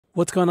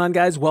What's going on,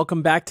 guys?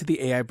 Welcome back to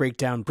the AI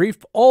Breakdown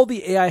Brief, all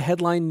the AI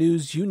headline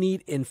news you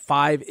need in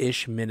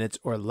 5-ish minutes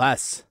or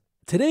less.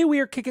 Today we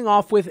are kicking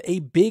off with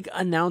a big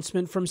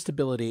announcement from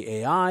Stability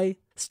AI.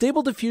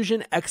 Stable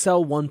Diffusion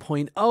XL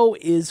 1.0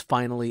 is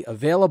finally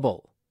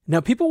available.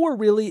 Now, people were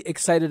really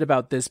excited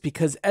about this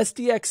because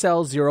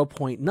SDXL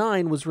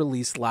 0.9 was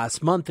released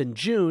last month in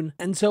June,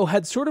 and so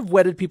had sort of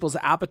whetted people's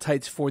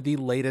appetites for the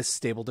latest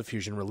Stable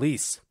Diffusion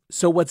release.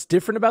 So what's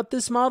different about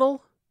this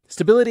model?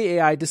 Stability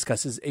AI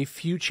discusses a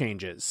few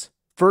changes.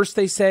 First,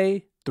 they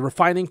say, the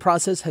refining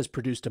process has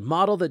produced a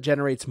model that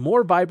generates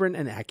more vibrant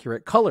and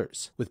accurate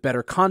colors, with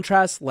better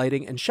contrast,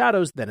 lighting, and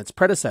shadows than its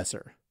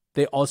predecessor.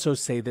 They also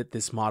say that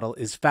this model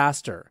is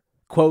faster.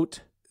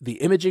 Quote, the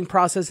imaging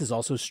process is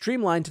also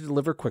streamlined to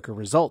deliver quicker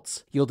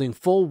results, yielding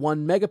full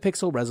 1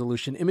 megapixel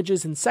resolution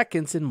images in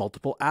seconds in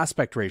multiple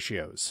aspect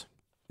ratios.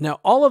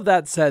 Now, all of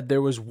that said,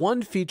 there was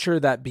one feature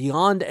that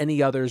beyond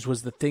any others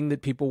was the thing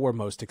that people were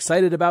most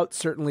excited about.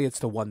 Certainly, it's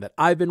the one that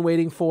I've been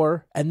waiting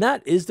for, and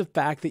that is the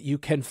fact that you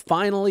can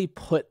finally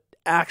put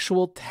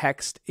actual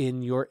text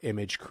in your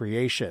image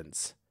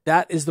creations.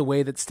 That is the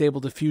way that Stable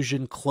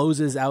Diffusion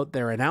closes out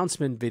their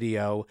announcement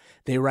video.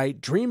 They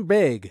write, "Dream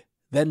big,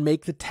 then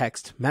make the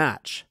text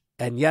match."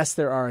 And yes,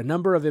 there are a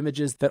number of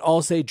images that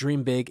all say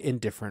 "dream big" in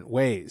different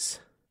ways.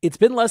 It's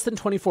been less than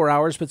 24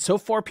 hours, but so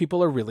far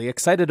people are really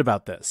excited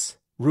about this.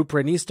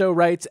 Rupranisto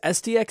writes,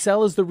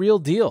 SDXL is the real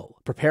deal.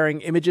 Preparing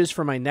images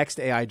for my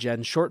next AI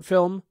Gen short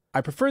film.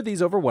 I prefer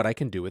these over what I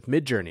can do with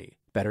Midjourney.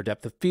 Better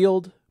depth of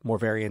field, more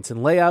variance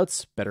in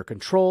layouts, better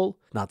control,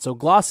 not so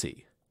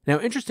glossy. Now,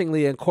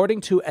 interestingly,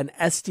 according to an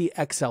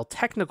SDXL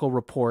technical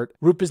report,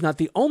 Rup is not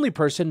the only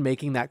person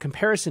making that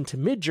comparison to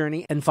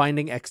Midjourney and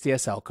finding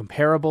XDSL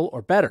comparable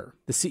or better.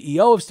 The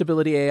CEO of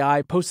Stability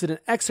AI posted an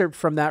excerpt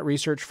from that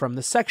research from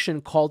the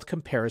section called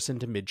Comparison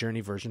to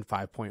Midjourney version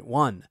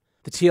 5.1.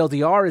 The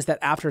TLDR is that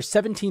after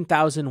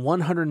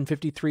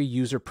 17,153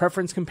 user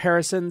preference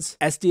comparisons,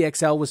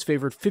 SDXL was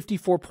favored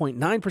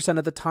 54.9%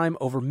 of the time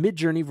over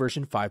Midjourney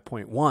version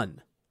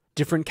 5.1.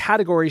 Different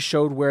categories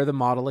showed where the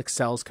model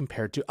excels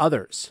compared to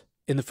others.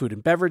 In the food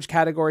and beverage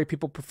category,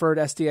 people preferred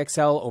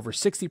SDXL over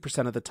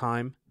 60% of the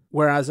time,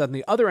 whereas on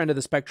the other end of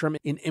the spectrum,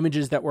 in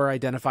images that were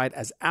identified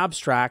as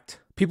abstract,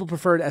 people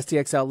preferred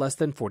SDXL less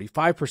than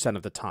 45%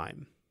 of the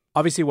time.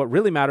 Obviously, what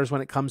really matters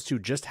when it comes to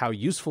just how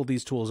useful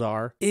these tools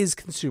are is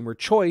consumer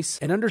choice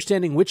and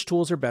understanding which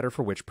tools are better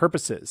for which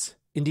purposes.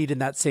 Indeed, in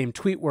that same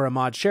tweet where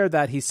Ahmad shared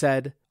that, he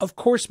said, of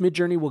course,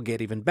 Midjourney will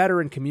get even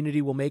better and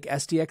community will make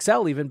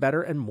SDXL even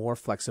better and more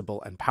flexible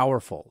and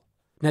powerful.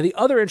 Now, the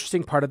other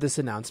interesting part of this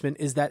announcement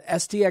is that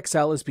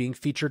SDXL is being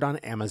featured on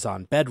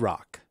Amazon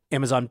Bedrock.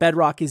 Amazon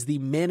Bedrock is the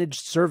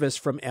managed service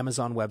from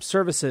Amazon Web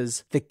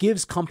Services that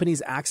gives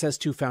companies access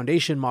to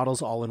foundation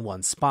models all in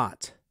one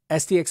spot.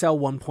 SDXL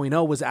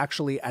 1.0 was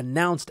actually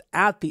announced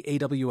at the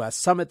AWS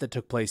summit that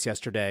took place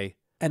yesterday.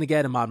 And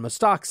again, Ahmad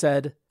Mustaq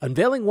said,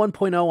 unveiling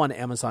 1.0 on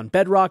Amazon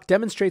Bedrock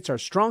demonstrates our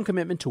strong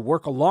commitment to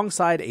work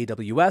alongside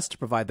AWS to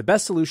provide the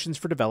best solutions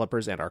for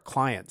developers and our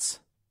clients.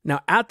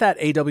 Now, at that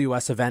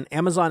AWS event,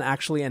 Amazon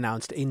actually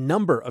announced a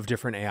number of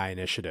different AI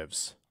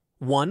initiatives.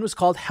 One was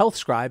called Health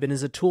Scribe and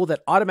is a tool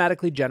that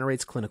automatically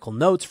generates clinical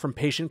notes from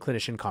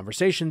patient-clinician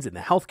conversations in the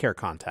healthcare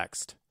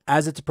context.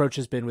 As its approach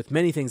has been with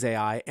many things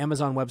AI,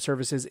 Amazon Web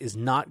Services is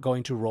not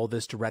going to roll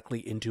this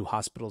directly into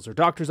hospitals or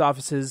doctors'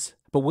 offices,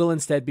 but will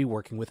instead be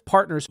working with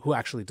partners who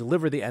actually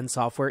deliver the end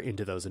software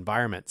into those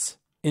environments.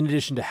 In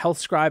addition to Health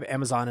Scribe,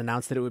 Amazon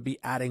announced that it would be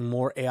adding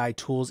more AI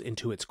tools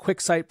into its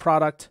QuickSight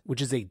product,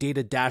 which is a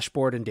data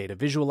dashboard and data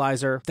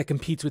visualizer that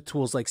competes with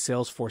tools like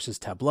Salesforce's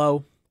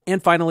Tableau.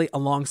 And finally,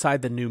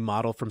 alongside the new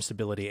model from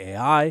Stability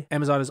AI,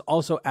 Amazon is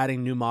also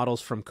adding new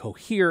models from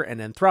Cohere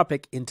and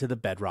Anthropic into the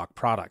Bedrock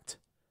product.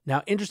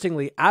 Now,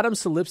 interestingly, Adam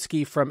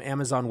Selipsky from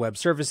Amazon Web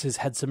Services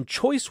had some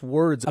choice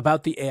words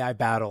about the AI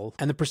battle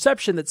and the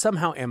perception that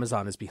somehow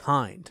Amazon is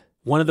behind.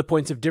 One of the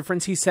points of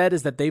difference, he said,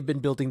 is that they've been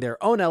building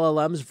their own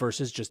LLMs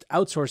versus just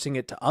outsourcing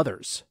it to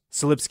others.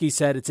 Selipsky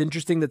said it's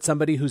interesting that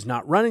somebody who's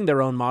not running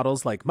their own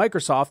models like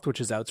Microsoft, which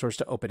is outsourced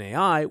to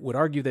OpenAI, would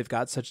argue they've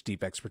got such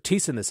deep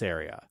expertise in this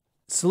area.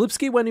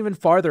 Selipsky went even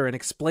farther in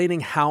explaining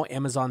how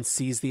Amazon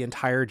sees the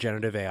entire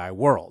generative AI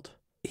world.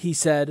 He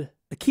said,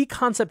 a key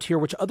concept here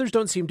which others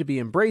don't seem to be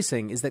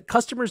embracing is that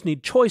customers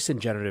need choice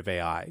in generative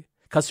AI.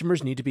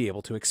 Customers need to be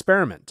able to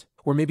experiment.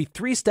 We're maybe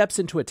 3 steps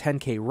into a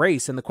 10K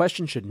race, and the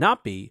question should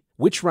not be,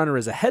 which runner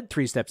is ahead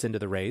 3 steps into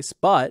the race,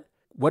 but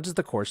what does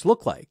the course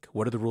look like?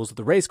 What are the rules of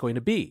the race going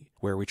to be?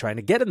 Where are we trying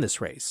to get in this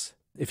race?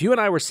 If you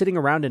and I were sitting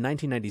around in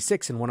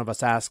 1996 and one of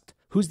us asked,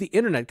 who's the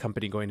internet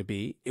company going to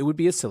be? It would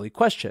be a silly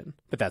question.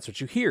 But that's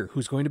what you hear.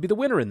 Who's going to be the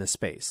winner in this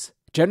space?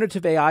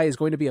 Generative AI is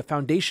going to be a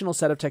foundational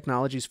set of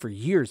technologies for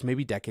years,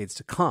 maybe decades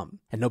to come.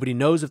 And nobody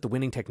knows if the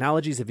winning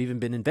technologies have even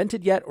been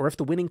invented yet or if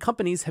the winning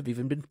companies have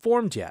even been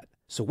formed yet.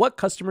 So what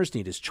customers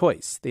need is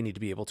choice. They need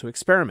to be able to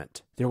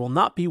experiment. There will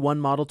not be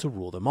one model to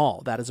rule them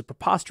all. That is a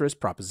preposterous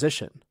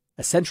proposition.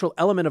 A central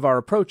element of our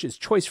approach is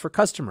choice for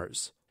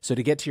customers. So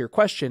to get to your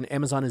question,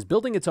 Amazon is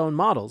building its own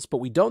models, but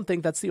we don't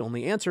think that's the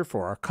only answer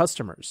for our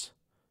customers.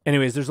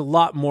 Anyways, there's a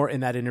lot more in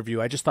that interview.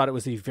 I just thought it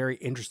was a very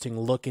interesting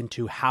look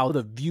into how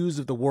the views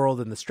of the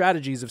world and the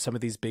strategies of some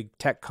of these big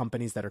tech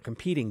companies that are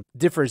competing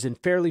differs in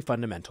fairly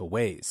fundamental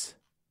ways.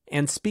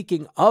 And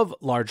speaking of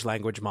large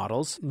language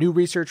models, new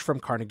research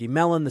from Carnegie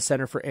Mellon, the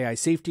Center for AI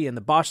Safety, and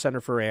the Bosch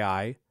Center for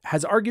AI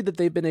has argued that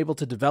they've been able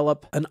to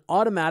develop an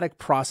automatic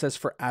process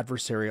for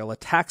adversarial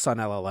attacks on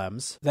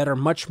LLMs that are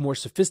much more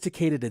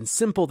sophisticated and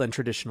simple than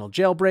traditional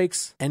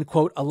jailbreaks, and,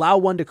 quote, allow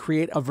one to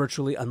create a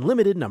virtually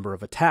unlimited number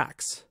of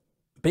attacks.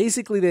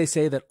 Basically, they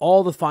say that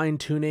all the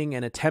fine-tuning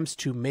and attempts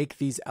to make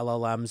these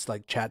LLMs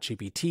like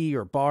ChatGPT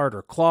or Bard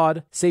or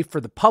Claude safe for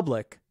the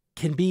public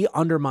can be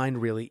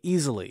undermined really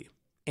easily.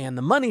 And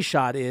the money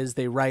shot is,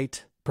 they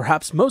write,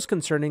 perhaps most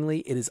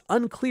concerningly, it is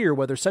unclear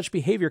whether such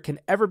behavior can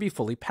ever be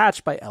fully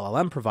patched by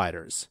LLM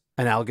providers.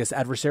 Analogous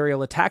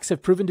adversarial attacks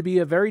have proven to be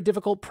a very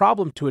difficult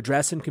problem to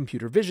address in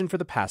computer vision for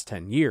the past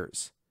 10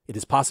 years. It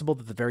is possible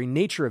that the very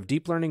nature of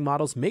deep learning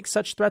models makes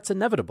such threats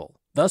inevitable.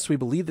 Thus, we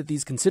believe that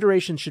these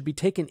considerations should be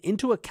taken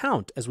into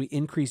account as we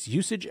increase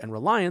usage and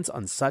reliance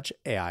on such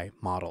AI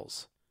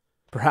models.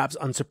 Perhaps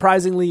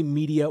unsurprisingly,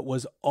 media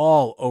was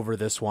all over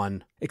this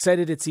one.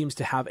 Excited it seems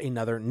to have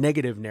another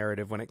negative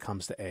narrative when it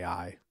comes to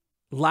AI.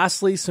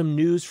 Lastly, some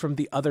news from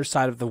the other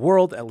side of the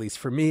world, at least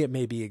for me, it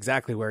may be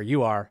exactly where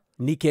you are.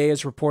 Nikkei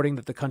is reporting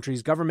that the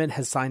country's government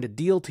has signed a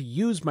deal to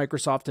use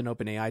Microsoft and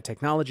OpenAI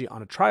technology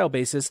on a trial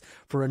basis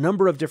for a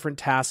number of different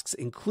tasks,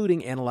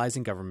 including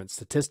analyzing government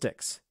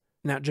statistics.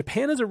 Now,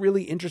 Japan is a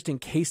really interesting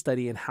case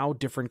study in how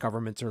different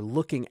governments are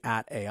looking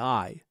at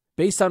AI.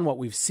 Based on what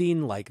we've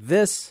seen like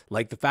this,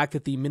 like the fact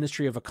that the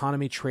Ministry of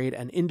Economy, Trade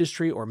and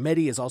Industry, or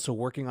METI, is also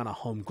working on a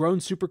homegrown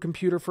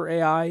supercomputer for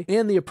AI,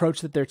 and the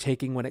approach that they're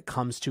taking when it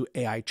comes to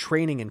AI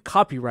training and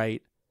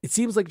copyright, it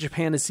seems like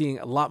Japan is seeing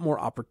a lot more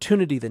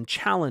opportunity than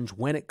challenge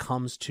when it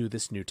comes to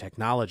this new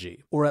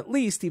technology. Or at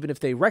least, even if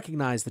they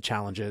recognize the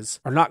challenges,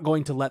 are not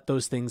going to let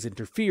those things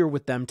interfere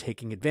with them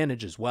taking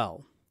advantage as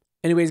well.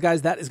 Anyways,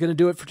 guys, that is going to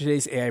do it for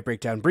today's AI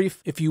Breakdown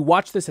Brief. If you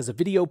watch this as a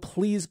video,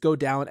 please go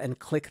down and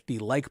click the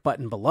like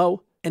button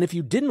below. And if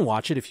you didn't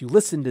watch it, if you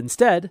listened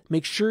instead,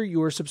 make sure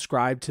you are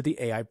subscribed to the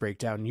AI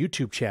Breakdown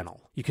YouTube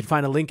channel. You can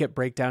find a link at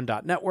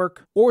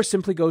breakdown.network or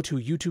simply go to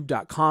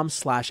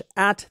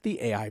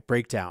youtube.com/@theAI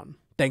Breakdown.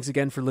 Thanks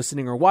again for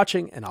listening or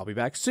watching, and I'll be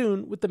back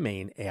soon with the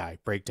main AI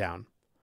Breakdown.